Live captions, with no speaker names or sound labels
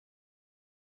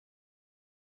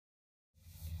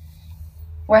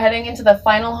We're heading into the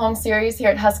final home series here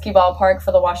at Husky Ballpark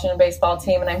for the Washington baseball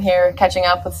team, and I'm here catching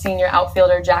up with senior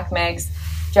outfielder Jack Meggs.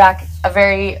 Jack, a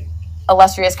very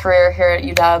illustrious career here at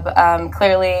UW.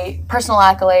 Clearly, personal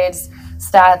accolades,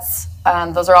 stats,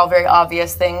 those are all very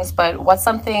obvious things, but what's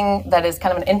something that is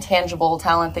kind of an intangible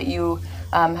talent that you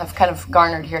have kind of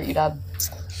garnered here at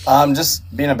UW? Just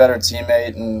being a better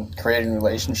teammate and creating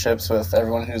relationships with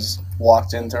everyone who's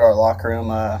walked in through our locker room.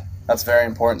 That's very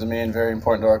important to me and very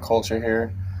important to our culture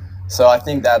here. So I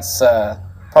think that's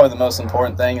probably the most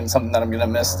important thing, and something that I'm going to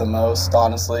miss the most,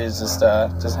 honestly, is just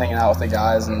hanging out with the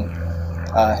guys and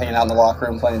hanging out in the locker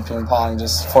room, playing ping pong,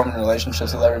 just forming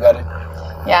relationships with everybody.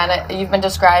 Yeah, and you've been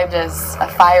described as a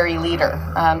fiery leader,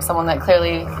 someone that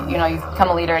clearly, you've become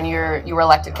a leader and you were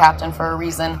elected captain for a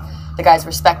reason. The guys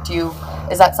respect you.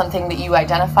 Is that something that you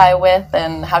identify with,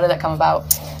 and how did that come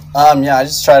about? Yeah, I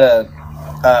just try to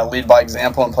lead by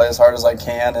example and play as hard as I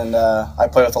can, and I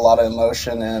play with a lot of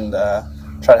emotion and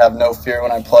try to have no fear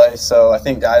when I play. So I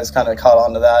think guys kind of caught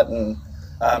on to that, and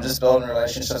just building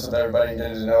relationships with everybody and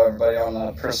getting to know everybody on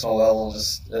a personal level,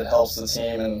 it helps the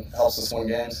team and helps us win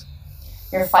games.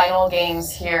 Your final games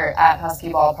here at Husky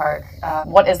Ballpark,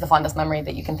 what is the fondest memory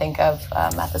that you can think of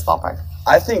at this ballpark?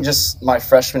 I think just my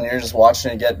freshman year, just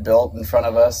watching it get built in front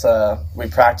of us. We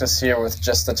practiced here with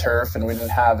just the turf, and we didn't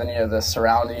have any of the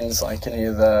surroundings, like any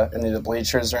of the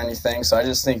bleachers or anything. So I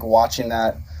just think watching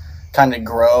that kind of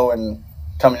grow and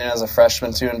coming in as a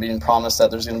freshman too, and being promised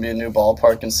that there's going to be a new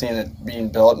ballpark and seeing it being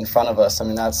built in front of us. I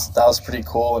mean, that was pretty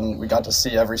cool, and we got to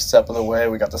see every step of the way.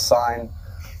 We got to sign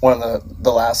one of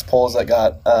the last poles that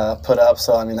got put up.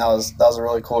 So I mean, that was a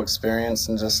really cool experience,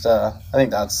 and just I think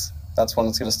that's one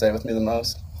that's going to stay with me the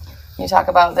most. You talk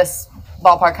about this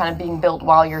ballpark kind of being built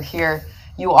while you're here.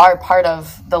 You are part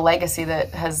of the legacy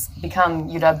that has become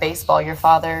UW baseball. Your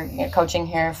father, coaching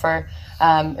here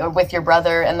with your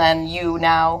brother, and then you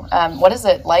now. What is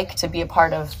it like to be a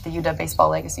part of the UW baseball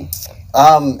legacy?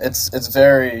 It's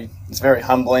very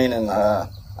humbling, and I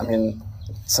mean,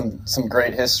 some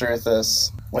great history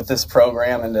with this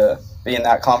program, and to be in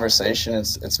that conversation,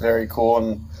 it's very cool.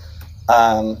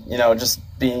 And just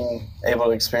being able to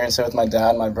experience it with my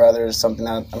dad and my brother is something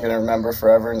that I'm going to remember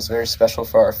forever, and it's very special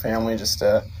for our family just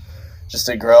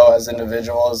to grow as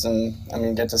individuals, and I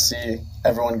mean, get to see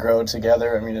everyone grow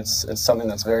together. I mean, it's something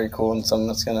that's very cool and something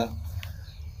that's going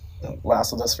to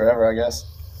last with us forever, I guess.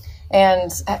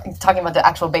 And talking about the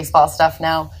actual baseball stuff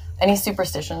now, any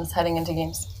superstitions heading into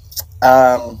games?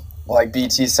 Like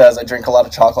BT says, I drink a lot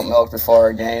of chocolate milk before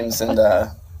our games, and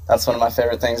that's one of my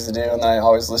favorite things to do, and I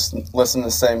always listen to the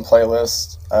same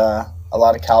playlist. A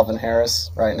lot of Calvin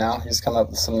Harris right now. He's come up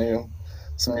with some new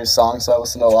songs, so I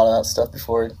listen to a lot of that stuff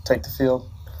before we take the field.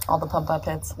 All the pump-up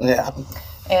hits. Yeah.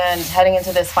 And heading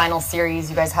into this final series,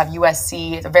 you guys have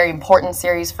USC. It's a very important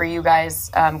series for you guys.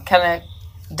 Kind of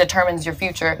determines your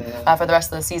future for the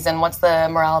rest of the season. What's the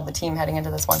morale of the team heading into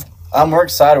this one? We're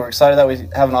excited. We're excited that we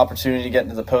have an opportunity to get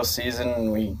into the postseason,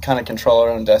 and we kind of control our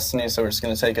own destiny, so we're just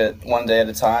going to take it one day at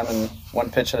a time and one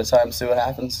pitch at a time, see what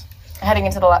happens. Heading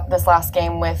into this last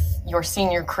game with your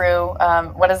senior crew,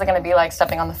 what is it going to be like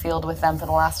stepping on the field with them for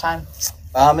the last time? It's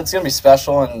going to be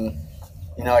special, and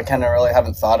I kind of really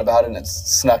haven't thought about it, and it's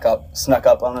snuck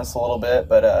up on us a little bit,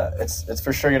 but it's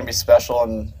for sure going to be special,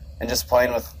 and just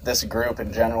playing with this group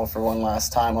in general for one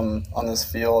last time on this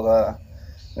field.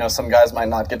 Some guys might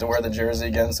not get to wear the jersey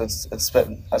again, so it's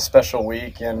been a special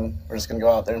week, and we're just going to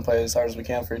go out there and play as hard as we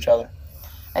can for each other.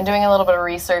 And doing a little bit of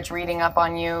research, reading up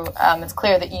on you, it's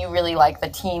clear that you really like the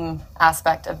team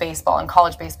aspect of baseball and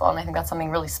college baseball, and I think that's something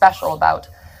really special about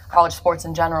college sports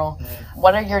in general.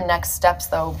 What are your next steps,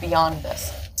 though, beyond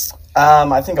this?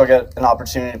 I think I'll get an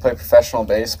opportunity to play professional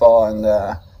baseball,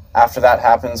 and after that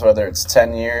happens, whether it's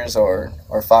 10 years or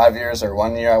 5 years or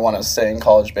 1 year, I want to stay in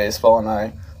college baseball, and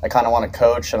I kind of want to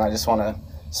coach, and I just want to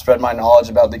spread my knowledge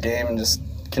about the game and just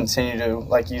continue to,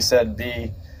 like you said,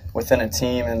 be within a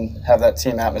team and have that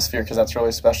team atmosphere, because that's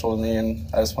really special to me, and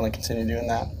I just want to continue doing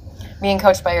that. Being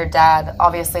coached by your dad,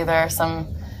 obviously there are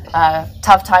some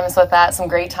tough times with that, some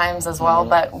great times as well,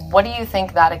 but what do you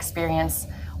think that experience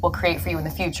will create for you in the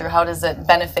future? How does it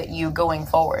benefit you going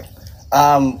forward?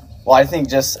 Well, I think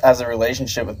just as a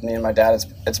relationship with me and my dad,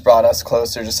 it's brought us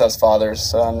closer, just as father,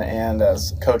 son, and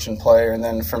as coach and player. And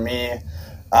then for me,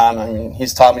 I mean,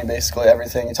 he's taught me basically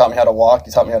everything. He taught me how to walk.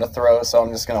 He taught me how to throw. So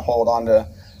I'm just going to hold on to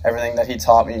everything that he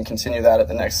taught me and continue that at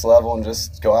the next level, and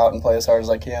just go out and play as hard as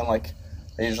I can, like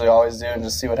I usually always do, and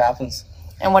just see what happens.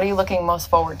 And what are you looking most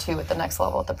forward to at the next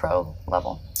level, at the pro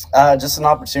level? Just an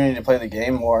opportunity to play the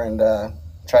game more and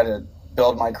try to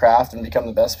build my craft and become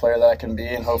the best player that I can be,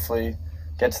 and hopefully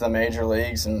get to the major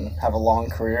leagues and have a long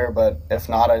career. But if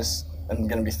not, I and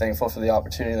going to be thankful for the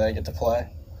opportunity that I get to play.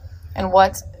 And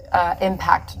what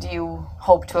impact do you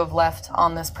hope to have left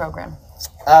on this program?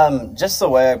 Just the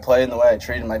way I played and the way I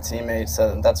treated my teammates.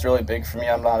 That's really big for me.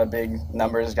 I'm not a big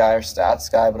numbers guy or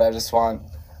stats guy, but I just want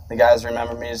the guys to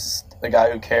remember me as the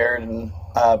guy who cared and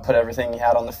put everything he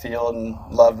had on the field and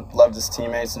loved his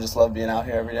teammates and just loved being out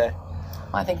here every day.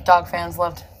 Well, I think Dog fans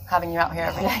loved having you out here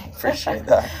every day. Appreciate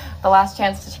that. The last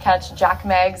chance to catch Jack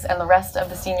Meggs and the rest of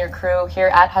the senior crew here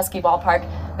at Husky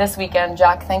Ballpark this weekend.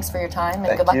 Jack, thanks for your time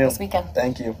and good luck this weekend.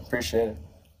 Thank you. Appreciate it.